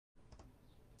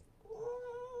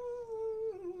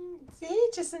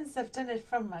ages since I've done it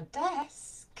from my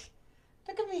desk.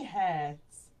 Look at me hair.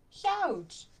 It's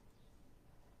huge.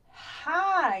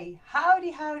 Hi.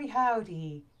 Howdy, howdy,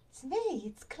 howdy. It's me.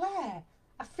 It's Claire.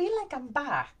 I feel like I'm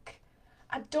back.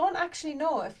 I don't actually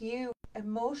know if you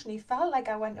emotionally felt like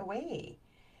I went away,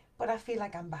 but I feel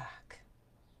like I'm back.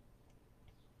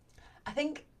 I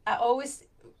think I always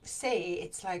say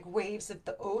it's like waves of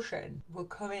the ocean. We'll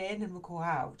come in and we'll go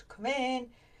out. Come in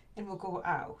and we'll go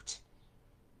out.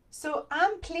 So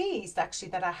I'm pleased actually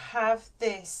that I have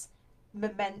this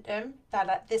momentum,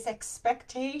 this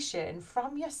expectation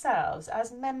from yourselves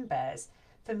as members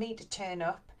for me to turn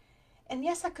up. And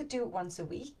yes, I could do it once a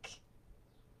week,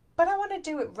 but I want to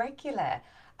do it regular.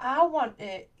 I want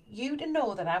you to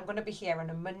know that I'm going to be here on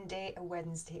a Monday, a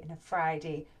Wednesday, and a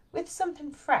Friday with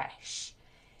something fresh,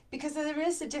 because there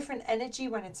is a different energy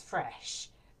when it's fresh,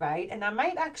 right? And I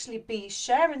might actually be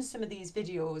sharing some of these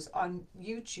videos on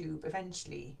YouTube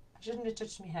eventually. I shouldn't have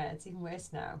touched my hair, it's even worse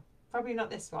now. Probably not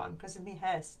this one because of my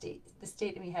hair state, the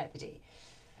state of my hair today.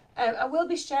 I will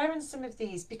be sharing some of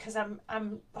these because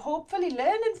I'm hopefully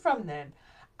learning from them.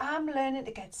 I'm learning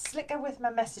to get slicker with my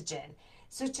messaging.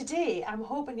 So today I'm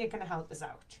hoping you're going to help us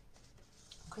out.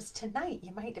 Because tonight,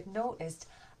 you might have noticed,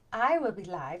 I will be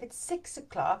live at 6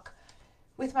 o'clock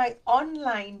with my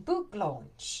online book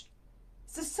launch.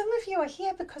 So some of you are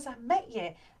here because I met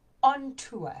you on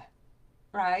tour,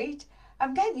 right?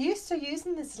 I'm getting used to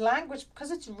using this language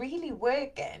because it's really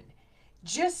working.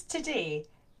 Just today,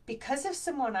 because of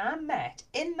someone I met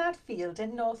in that field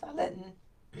in Northallerton,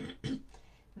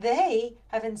 they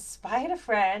have inspired a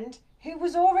friend who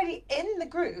was already in the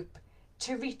group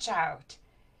to reach out.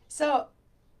 So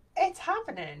it's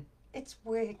happening. It's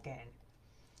working.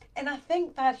 And I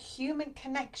think that human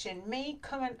connection, me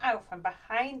coming out from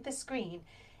behind the screen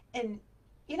and,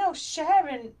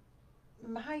 sharing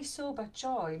my sober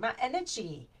joy, my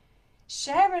energy,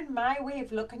 sharing my way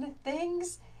of looking at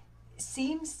things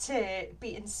seems to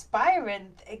be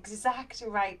inspiring the exact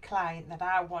right client that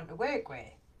I want to work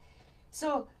with.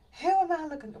 So who am I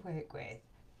looking to work with?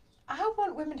 I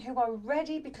want women who are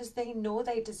ready because they know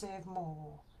they deserve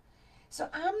more. So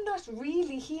I'm not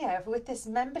really here with this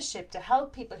membership to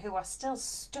help people who are still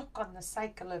stuck on the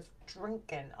cycle of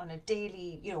drinking on a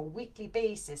daily, weekly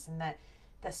basis, and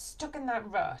they're stuck in that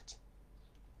rut.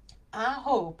 I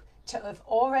hope to have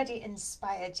already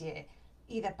inspired you,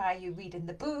 either by you reading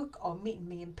the book or meeting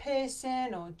me in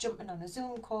person or jumping on a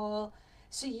Zoom call.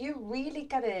 So you really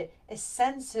get a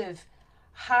sense of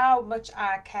how much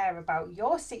I care about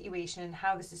your situation and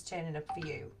how this is turning up for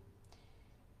you.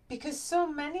 Because so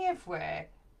many of us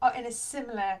are in a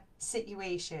similar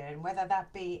situation, whether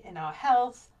that be in our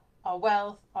health, our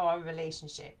wealth, or our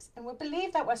relationships. And we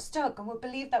believe that we're stuck, and we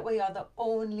believe that we are the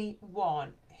only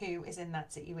one who is in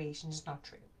that situation. It's not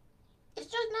true. It's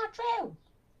just not true.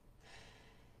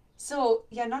 So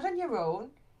you're not on your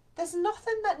own. There's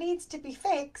nothing that needs to be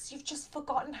fixed. You've just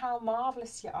forgotten how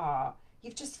marvellous you are.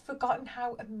 You've just forgotten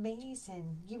how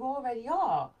amazing you already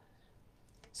are.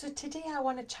 So today I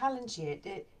want to challenge you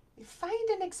to find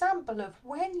an example of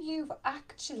when you've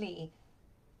actually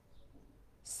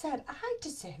said, I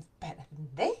deserve better than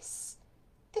this.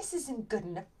 This isn't good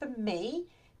enough for me.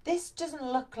 This doesn't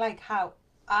look like how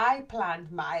I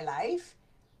planned my life.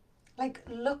 Like,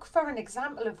 look for an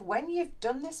example of when you've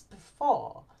done this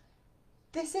before.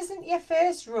 This isn't your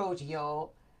first rodeo.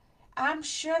 I'm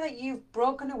sure that you've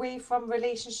broken away from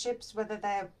relationships, whether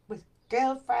they're with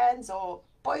girlfriends or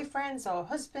boyfriends or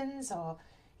husbands, or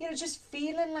just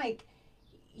feeling like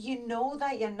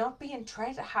that you're not being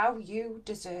treated how you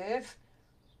deserve.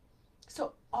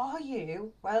 So are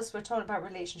you, whilst we're talking about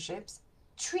relationships,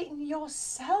 treating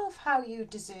yourself how you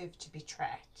deserve to be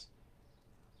treated?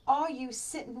 Are you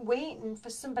sitting waiting for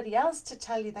somebody else to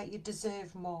tell you that you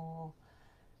deserve more?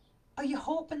 Are you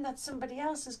hoping that somebody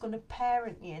else is going to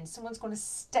parent you and someone's going to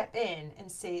step in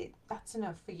and say, that's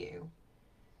enough for you?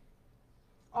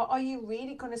 Or are you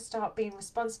really going to start being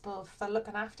responsible for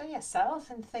looking after yourself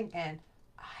and thinking,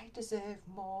 I deserve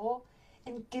more,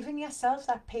 and giving yourself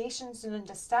that patience and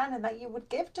understanding that you would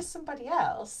give to somebody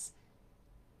else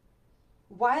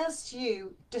whilst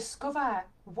you discover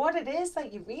what it is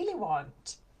that you really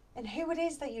want and who it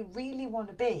is that you really want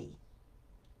to be?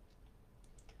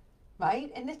 Right?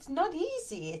 And it's not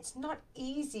easy. It's not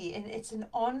easy, and it's an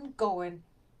ongoing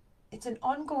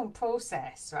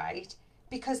process, right?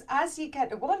 Because as you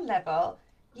get to one level,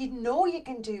 you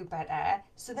can do better.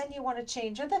 So then you want to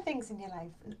change other things in your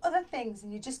life and other things,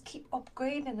 and you just keep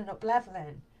upgrading and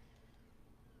up-leveling.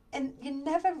 And you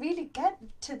never really get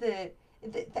to the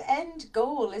end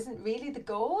goal. Isn't really the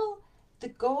goal. The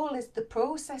goal is the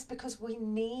process, because we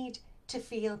need to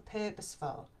feel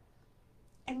purposeful.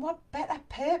 And what better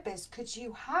purpose could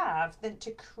you have than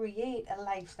to create a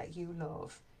life that you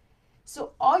love?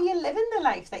 So, are you living the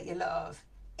life that you love?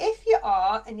 If you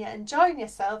are, and you're enjoying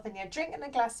yourself and you're drinking a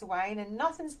glass of wine and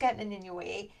nothing's getting in your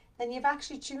way, then you've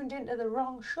actually tuned into the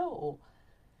wrong show.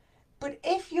 But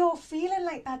if you're feeling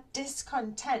like that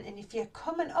discontent, and if you're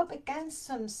coming up against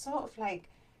some sort of like,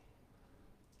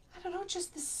 I don't know,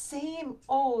 just the same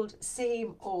old,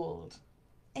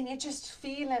 and you're just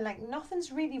feeling like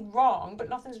nothing's really wrong, but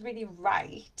nothing's really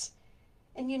right,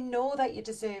 and you know that you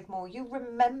deserve more, you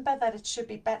remember that it should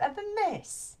be better than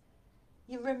this,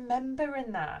 you're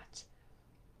remembering that,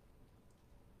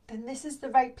 then this is the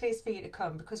right place for you to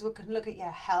come, because we can look at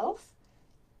your health.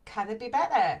 Can it be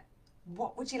better?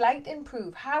 What would you like to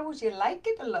improve? How would you like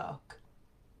it to look?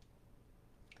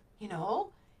 You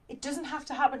know, it doesn't have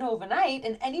to happen overnight.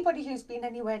 And anybody who's been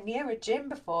anywhere near a gym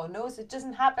before knows it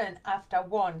doesn't happen after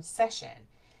one session.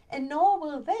 And nor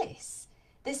will this.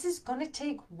 This is going to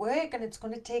take work, and it's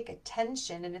going to take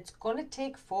attention, and it's going to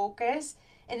take focus,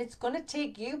 and it's going to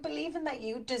take you believing that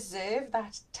you deserve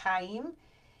that time.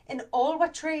 And all we're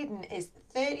trading is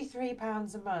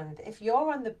 £33 a month. If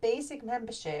you're on the basic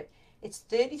membership, it's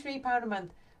 £33 a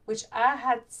month, which I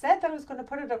had said that I was going to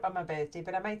put it up on my birthday,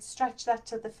 but I might stretch that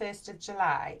to the 1st of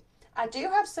July. I do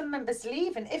have some members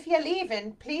leaving. If you're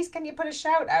leaving, please can you put a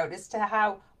shout out as to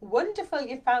how wonderful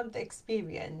you found the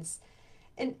experience.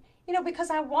 And, you know, because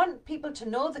I want people to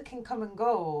know they can come and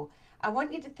go. I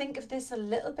want you to think of this a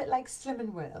little bit like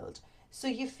Slimming World. So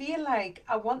you feel like,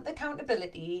 I want the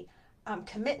accountability, I'm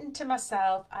committing to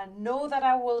myself, I know that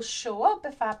I will show up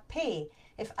if I pay.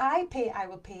 If I pay, I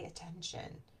will pay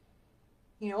attention.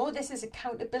 You know, this is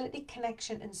accountability,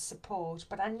 connection, and support,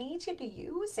 but I need you to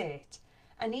use it.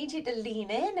 I need you to lean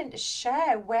in and to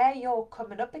share where you're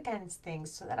coming up against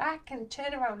things, so that I can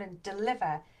turn around and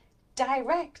deliver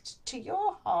direct to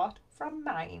your heart from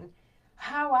mine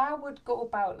how I would go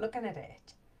about looking at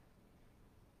it.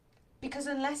 Because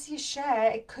unless you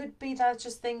share, it could be that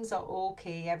just things are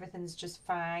okay, everything's just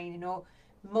fine. You know,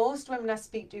 most women I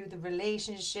speak to, the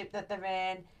relationship that they're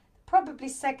in, probably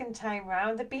second time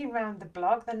round, they've been round the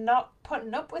block, they're not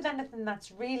putting up with anything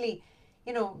that's really,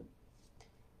 you know,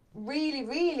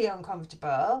 really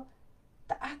uncomfortable.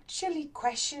 They're actually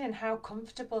questioning how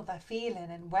comfortable they're feeling,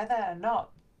 and whether or not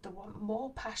they want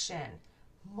more passion,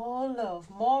 more love,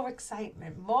 more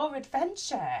excitement, more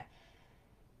adventure.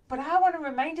 But I want to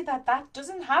remind you that that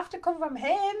doesn't have to come from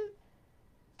him.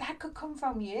 That could come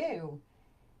from you.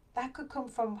 That could come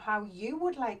from how you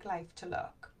would like life to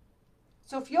look.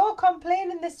 So if you're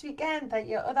complaining this weekend that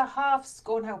your other half's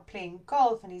going out playing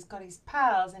golf, and he's got his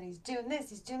pals, and he's doing this,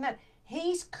 he's doing that,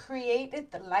 he's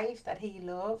created the life that he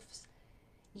loves.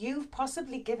 You've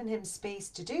possibly given him space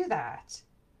to do that.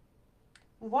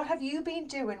 What have you been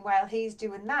doing while he's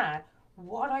doing that?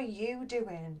 What are you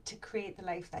doing to create the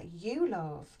life that you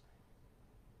love?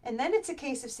 And then it's a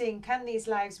case of saying, can these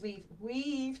lives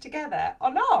weave together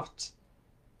or not?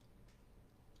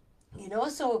 You know,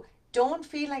 so don't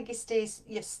feel like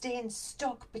you're staying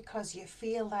stuck because you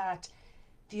feel that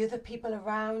the other people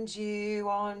around you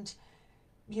aren't,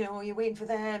 you know, you're waiting for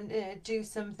them to do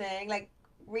something. Like,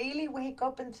 really wake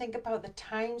up and think about the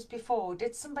times before.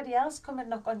 Did somebody else come and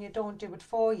knock on your door and do it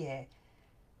for you?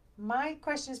 My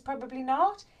question is probably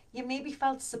not. You maybe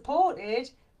felt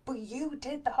supported, but you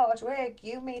did the hard work.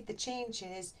 You made the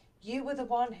changes. You were the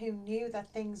one who knew that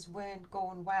things weren't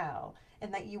going well,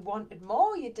 and that you wanted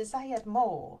more, you desired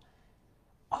more.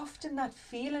 Often that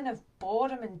feeling of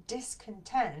boredom and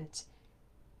discontent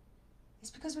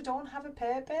is because we don't have a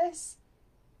purpose.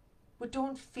 We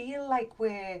don't feel like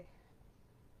we're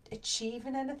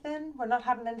achieving anything. We're not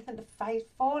having anything to fight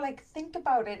for. Like, think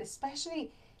about it,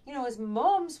 especially, you know, as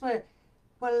mums, we're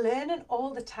learning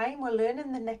all the time. We're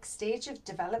learning the next stage of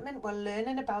development. We're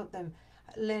learning about them,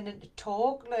 learning to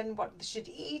talk, learning what they should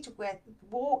eat, we're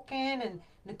walking and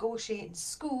negotiating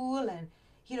school, and,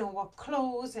 you know, what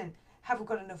clothes, and have we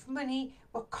got enough money.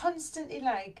 We're constantly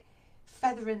like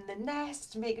feathering the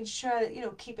nest, making sure that, you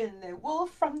know, keeping the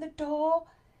wolf from the door.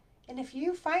 And if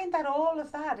you find that all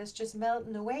of that is just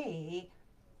melting away,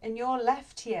 and you're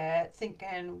left here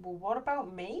thinking, well, what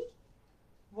about me?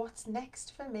 What's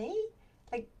next for me?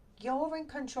 Like, you're in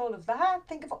control of that.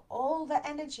 Think of all the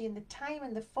energy and the time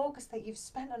and the focus that you've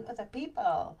spent on other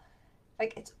people.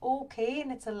 Like, it's okay,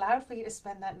 and it's allowed for you to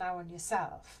spend that now on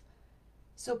yourself.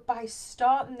 So by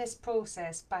starting this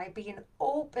process, by being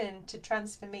open to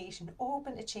transformation,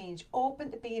 open to change,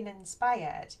 open to being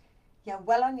inspired, you're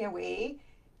well on your way.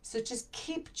 So just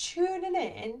keep tuning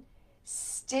in,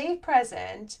 stay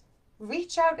present,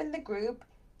 reach out in the group,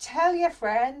 tell your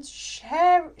friends,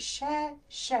 share,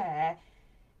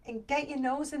 and get your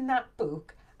nose in that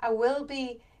book. I will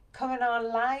be coming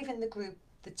on live in the group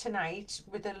tonight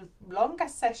with a longer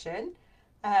session.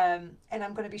 And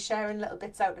I'm going to be sharing little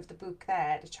bits out of the book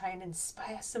there to try and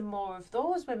inspire some more of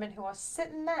those women who are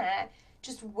sitting there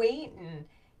just waiting,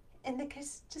 and they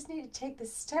just need to take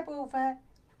this step over,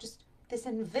 just this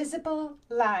invisible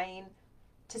line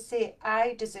to say,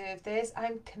 I deserve this,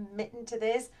 I'm committing to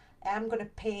this, I'm going to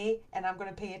pay, and I'm going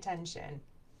to pay attention.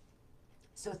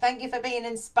 So thank you for being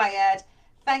inspired.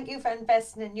 Thank you for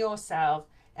investing in yourself.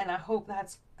 And I hope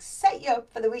that's set you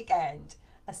up for the weekend.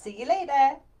 I'll see you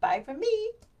later. Bye from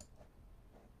me.